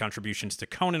 Triumph, his contributions to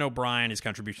Conan O'Brien, his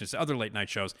contributions to other late night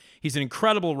shows. He's an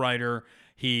incredible writer.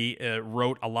 He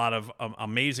wrote a lot of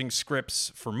amazing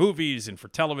scripts for movies and for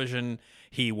television.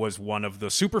 He was one of the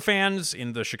superfans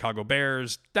in the Chicago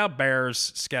Bears, the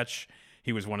Bears sketch.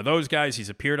 He was one of those guys. He's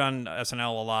appeared on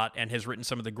SNL a lot and has written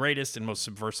some of the greatest and most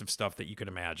subversive stuff that you could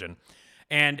imagine.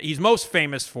 And he's most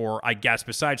famous for, I guess,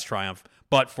 besides Triumph,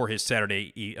 but for his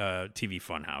Saturday TV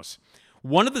Funhouse.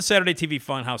 One of the Saturday TV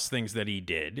Funhouse things that he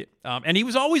did, and he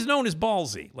was always known as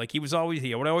ballsy. Like he would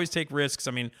always take risks.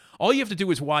 All you have to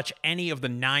do is watch any of the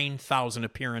 9,000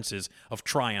 appearances of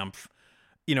Triumph,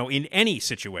 in any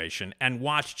situation, and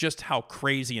watch just how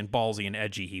crazy and ballsy and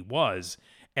edgy he was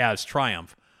as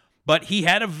Triumph. But he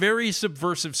had a very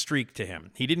subversive streak to him.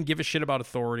 He didn't give a shit about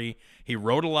authority. He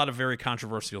wrote a lot of very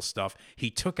controversial stuff. He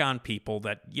took on people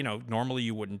that, normally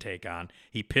you wouldn't take on.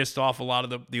 He pissed off a lot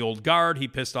of the old guard. He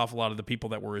pissed off a lot of the people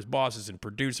that were his bosses and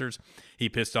producers. He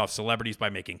pissed off celebrities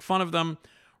by making fun of them.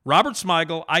 Robert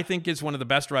Smigel, I think, is one of the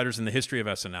best writers in the history of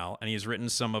SNL, and he has written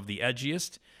some of the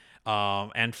edgiest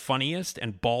and funniest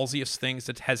and ballsiest things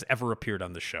that has ever appeared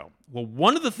on the show. Well,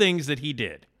 one of the things that he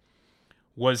did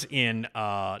was in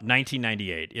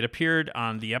 1998. It appeared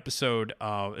on the episode,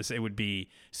 it would be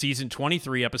season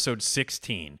 23, episode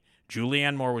 16.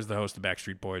 Julianne Moore was the host, the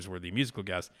Backstreet Boys were the musical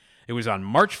guest. It was on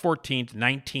March 14th,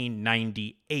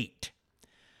 1998.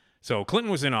 So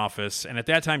Clinton was in office, and at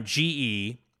that time,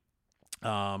 GE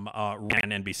ran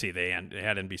NBC. They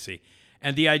had NBC.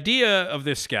 And the idea of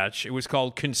this sketch, it was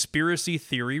called Conspiracy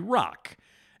Theory Rock.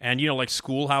 And, like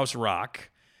Schoolhouse Rock,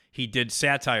 he did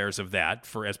satires of that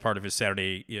as part of his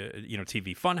Saturday,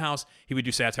 TV Funhouse. He would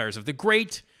do satires of the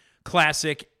great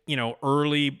classic,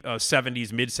 early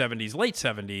 70s, mid 70s, late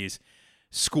 70s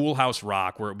Schoolhouse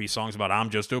Rock, where it would be songs about I'm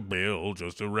just a Bill,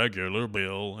 just a regular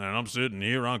Bill, and I'm sitting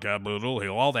here on Capitol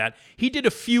Hill, all that. He did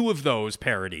a few of those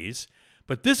parodies,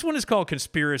 but this one is called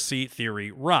Conspiracy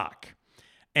Theory Rock.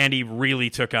 And he really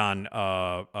took on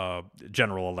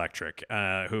General Electric,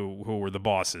 who were the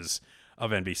bosses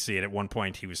of NBC. And at one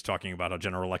point, he was talking about how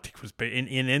General Electric was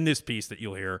in this piece that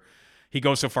you'll hear. He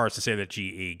goes so far as to say that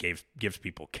GE gives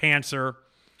people cancer.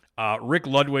 Rick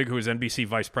Ludwig, who is NBC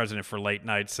vice president for late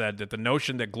night, said that the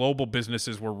notion that global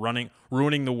businesses were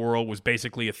ruining the world was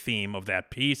basically a theme of that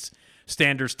piece.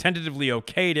 Standards tentatively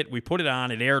okayed it. We put it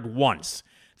on. It aired once.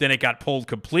 Then it got pulled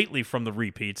completely from the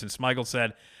repeats. And Smigel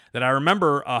said that I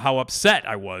remember how upset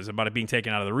I was about it being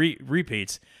taken out of the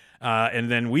repeats. And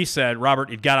then we said,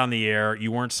 Robert, it got on the air.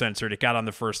 You weren't censored. It got on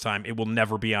the first time. It will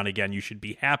never be on again. You should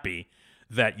be happy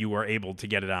that you were able to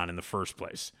get it on in the first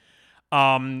place.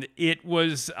 It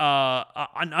was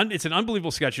it's an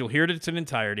unbelievable sketch. You'll hear it in its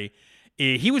entirety.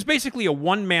 he was basically a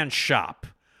one-man shop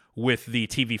with the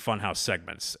TV Funhouse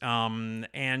segments.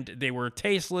 And they were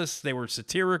tasteless, they were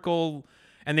satirical,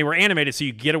 and they were animated, so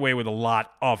you get away with a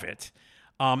lot of it.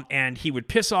 And he would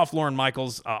piss off Lorne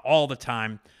Michaels all the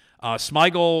time.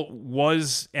 Smigel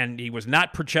was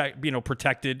not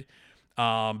protected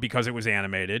because it was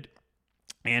animated.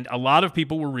 And a lot of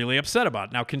people were really upset about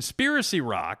it. Now, Conspiracy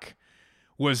Rock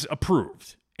was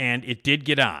approved, and it did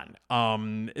get on.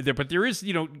 But there is,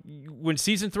 when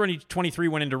season 23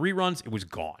 went into reruns, it was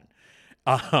gone.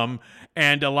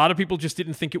 And a lot of people just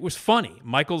didn't think it was funny.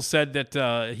 Michaels said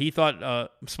that he thought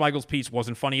Smigel's piece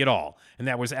wasn't funny at all, and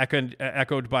that was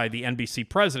echoed by the NBC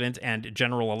president and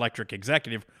General Electric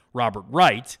executive Robert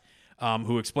Wright,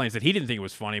 who explains that he didn't think it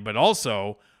was funny, but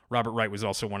also Robert Wright was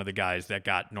also one of the guys that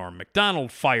got Norm Macdonald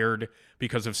fired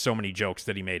because of so many jokes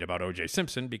that he made about O.J.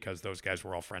 Simpson, because those guys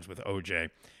were all friends with O.J.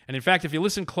 And in fact, if you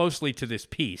listen closely to this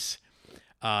piece,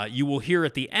 you will hear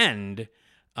at the end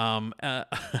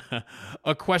a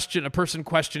person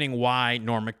questioning why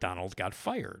Norm Macdonald got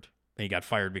fired. And he got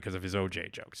fired because of his O.J.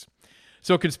 jokes.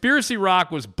 So Conspiracy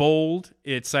Rock was bold.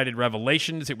 It cited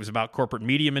revelations. It was about corporate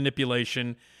media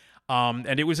manipulation.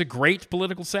 And it was a great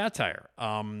political satire.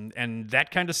 And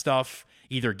that kind of stuff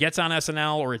either gets on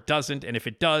SNL or it doesn't. And if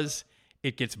it does,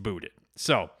 it gets booted.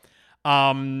 So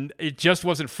it just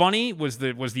wasn't funny, was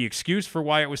the excuse for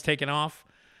why it was taken off.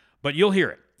 But you'll hear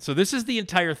it. So this is the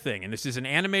entire thing. And this is an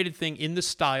animated thing in the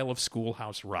style of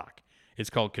Schoolhouse Rock.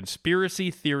 It's called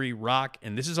Conspiracy Theory Rock.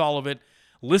 And this is all of it.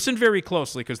 Listen very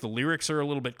closely because the lyrics are a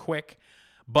little bit quick.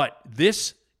 But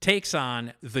this takes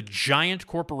on the giant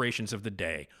corporations of the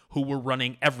day who were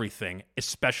running everything,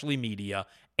 especially media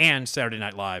and Saturday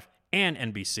Night Live and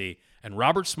NBC. And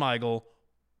Robert Smigel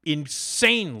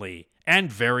insanely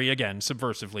and very, again,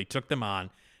 subversively took them on.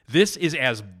 This is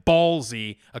as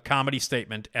ballsy a comedy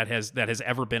statement that has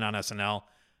ever been on SNL,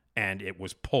 and it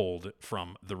was pulled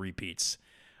from the repeats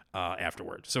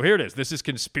afterward. So here it is. This is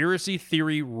Conspiracy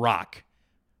Theory Rock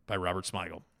by Robert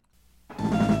Smigel.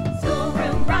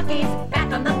 Schoolroom Rockies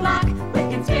back on the block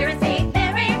with Conspiracy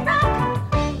Theory Rock.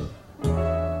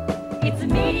 It's a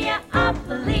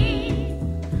media-opoly,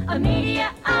 a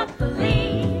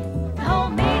media-opoly. The whole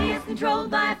media is controlled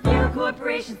by a few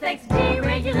corporations thanks to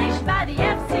deregulation by the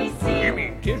FCC. You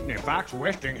mean Disney, Fox,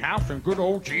 Westinghouse, and good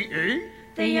old GE?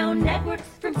 They own networks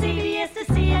from CBS to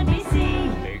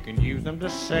CNBC. They can use them to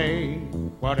say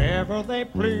whatever they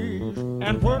please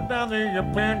and put down the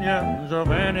opinions of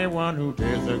anyone who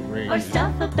disagrees. Or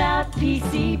stuff about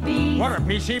PCBs. What are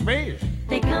PCBs?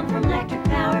 They come from electric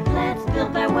power plants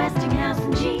built by Westinghouse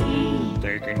and GE.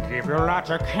 They can give you lots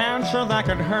of cancer that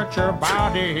can hurt your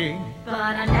body. But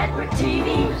on network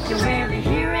TV, you rarely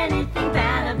hear anything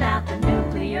bad about the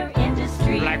nuclear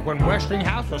industry. Like when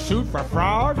Westinghouse was sued for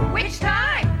fraud? Which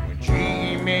time? When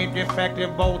GE made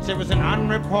defective bolts, it was an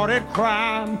unreported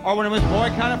crime. Or when it was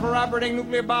boycotted for operating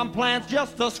nuclear bomb plants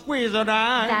just to squeeze a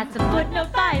dime. That's a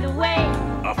footnote, by the way.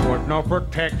 A footnote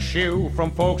protects you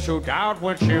from folks who doubt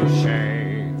what you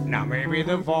say. Now maybe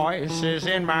the voices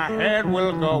in my head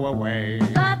will go away.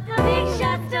 But the big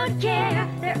shots don't care.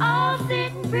 They're all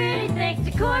sitting pretty thanks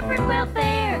to corporate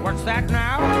welfare. What's that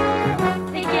now?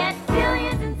 They get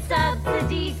billions in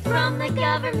subsidies from the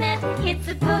government. It's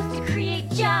supposed to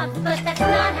create jobs, but that's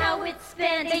not how it's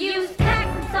spent. They use tax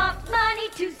and soft money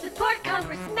to support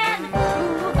congressmen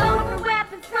who over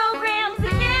weapons programs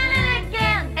again and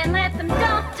again and let them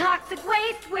dump toxic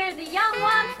waste where the young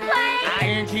ones play.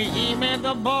 INGE made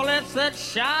the bullets that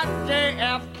shot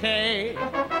JFK.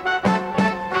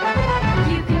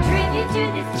 You contribute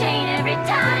to this chain every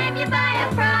time you buy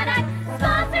a product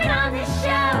sponsored on this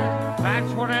show.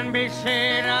 That's what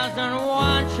NBC doesn't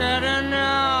want you to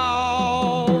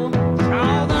know.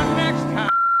 Till the next time.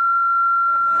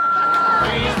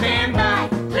 Please stand by,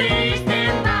 please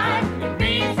stand by. It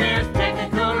means there's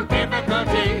technical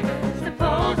difficulty,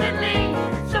 supposedly.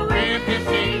 So if you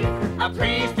see a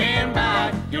please stand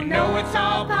by, you know it's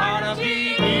all part of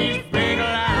GE's big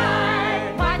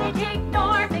lie. Why they take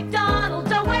Norm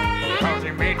Macdonald away? Cause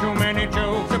he made too many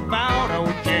jokes about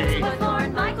OJ. Was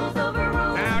Lorne Michaels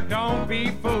overruled? Now don't be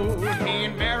fooled. He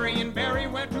and Marion Barry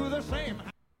went to the same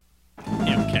house.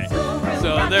 Okay.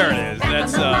 So there it is.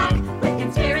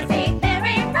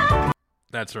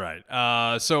 That's right.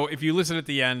 So if you listen at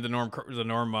the end, the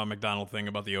Norm Macdonald thing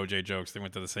about the OJ jokes, they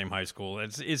went to the same high school.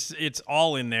 It's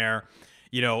all in there.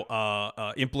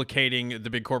 Implicating the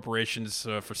big corporations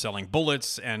for selling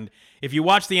bullets. And if you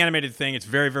watch the animated thing, it's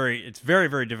very,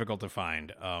 very difficult to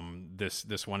find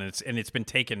this one. And it's been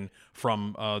taken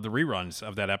from the reruns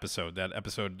of that episode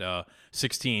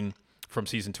 16 from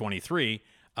season 23.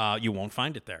 You won't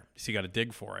find it there. So you got to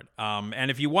dig for it.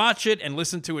 And if you watch it and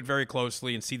listen to it very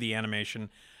closely and see the animation,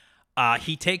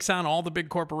 he takes on all the big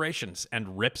corporations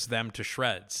and rips them to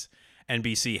shreds.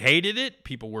 NBC hated it.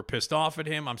 People were pissed off at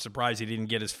him. I'm surprised he didn't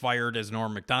get as fired as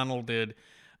Norm Macdonald did.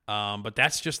 But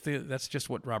that's just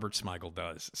what Robert Smigel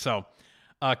does. So,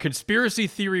 conspiracy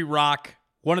theory rock,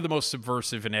 one of the most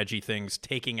subversive and edgy things,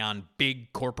 taking on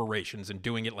big corporations and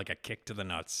doing it like a kick to the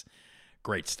nuts.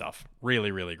 Great stuff.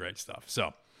 Really, really great stuff.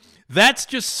 So, that's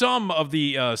just some of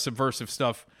the subversive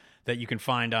stuff that you can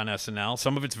find on SNL.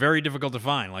 Some of it's very difficult to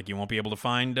find. Like you won't be able to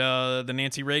find the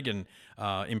Nancy Reagan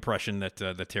impression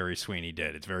that Terry Sweeney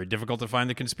did. It's very difficult to find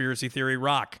the conspiracy theory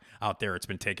rock out there. It's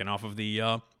been taken off of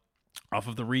the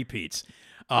repeats.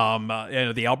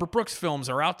 The Albert Brooks films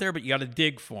are out there, but you got to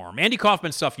dig for them. Andy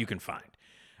Kaufman stuff you can find.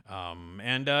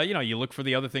 You look for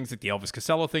the other things, like the Elvis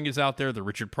Costello thing is out there, the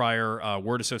Richard Pryor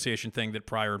word association thing that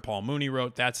Pryor and Paul Mooney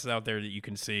wrote, that's out there that you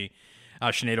can see.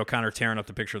 Sinead O'Connor tearing up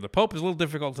the picture of the Pope is a little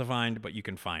difficult to find, but you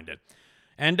can find it.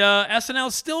 And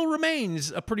SNL still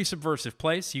remains a pretty subversive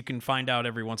place. You can find out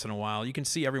every once in a while. You can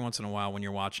see every once in a while when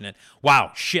you're watching it,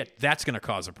 wow, shit, that's going to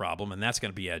cause a problem, and that's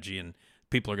going to be edgy, and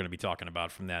people are going to be talking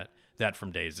about from that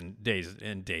from days and days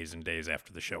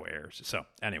after the show airs. So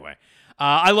anyway,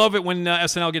 I love it when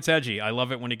SNL gets edgy. I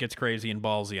love it when it gets crazy and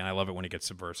ballsy, and I love it when it gets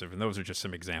subversive. And those are just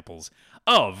some examples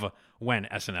of when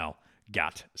SNL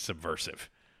got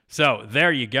subversive. So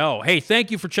there you go. Hey,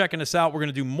 thank you for checking us out. We're going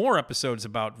to do more episodes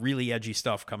about really edgy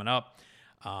stuff coming up,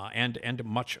 and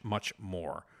much, much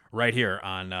more right here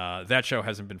on That Show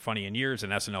Hasn't Been Funny in Years,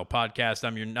 an SNL podcast.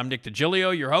 I'm Nick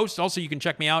DiGilio, your host. Also, you can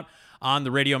check me out on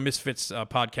the Radio Misfits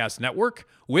podcast network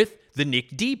with the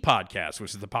Nick D podcast,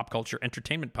 which is the pop culture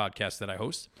entertainment podcast that I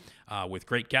host with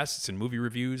great guests and movie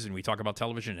reviews, and we talk about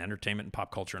television, entertainment, and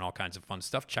pop culture and all kinds of fun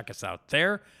stuff. Check us out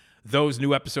there. Those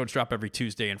new episodes drop every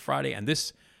Tuesday and Friday, and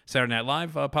this Saturday Night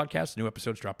Live podcast, new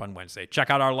episodes drop on Wednesday. Check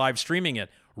out our live streaming at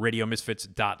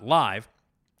radiomisfits.live,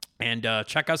 and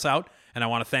check us out. And I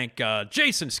want to thank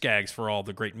Jason Skaggs for all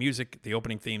the great music, the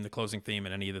opening theme, the closing theme,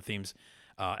 and any of the themes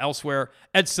elsewhere.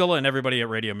 Ed Silla and everybody at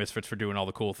Radio Misfits for doing all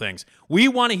the cool things. We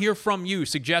want to hear from you.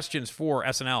 Suggestions for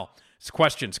SNL,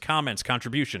 questions, comments,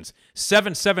 contributions.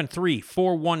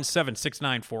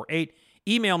 773-417-6948.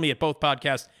 Email me at both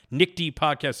podcasts,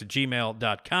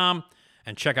 nickdpodcast@gmail.com.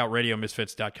 And check out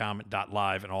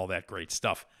radiomisfits.com.live and all that great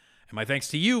stuff. And my thanks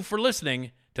to you for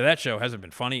listening to That Show Hasn't Been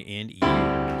Funny in Years.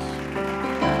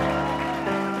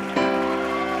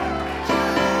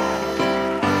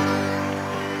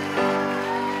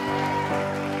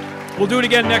 We'll do it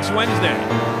again next Wednesday.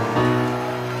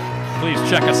 Please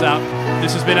check us out.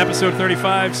 This has been episode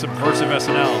 35, Subversive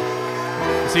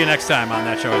SNL. We'll see you next time on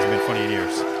That Show Hasn't Been Funny in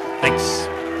Years. Thanks.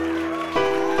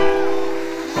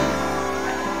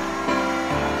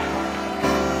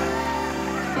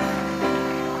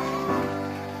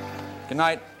 Good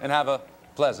night, and have a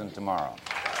pleasant tomorrow.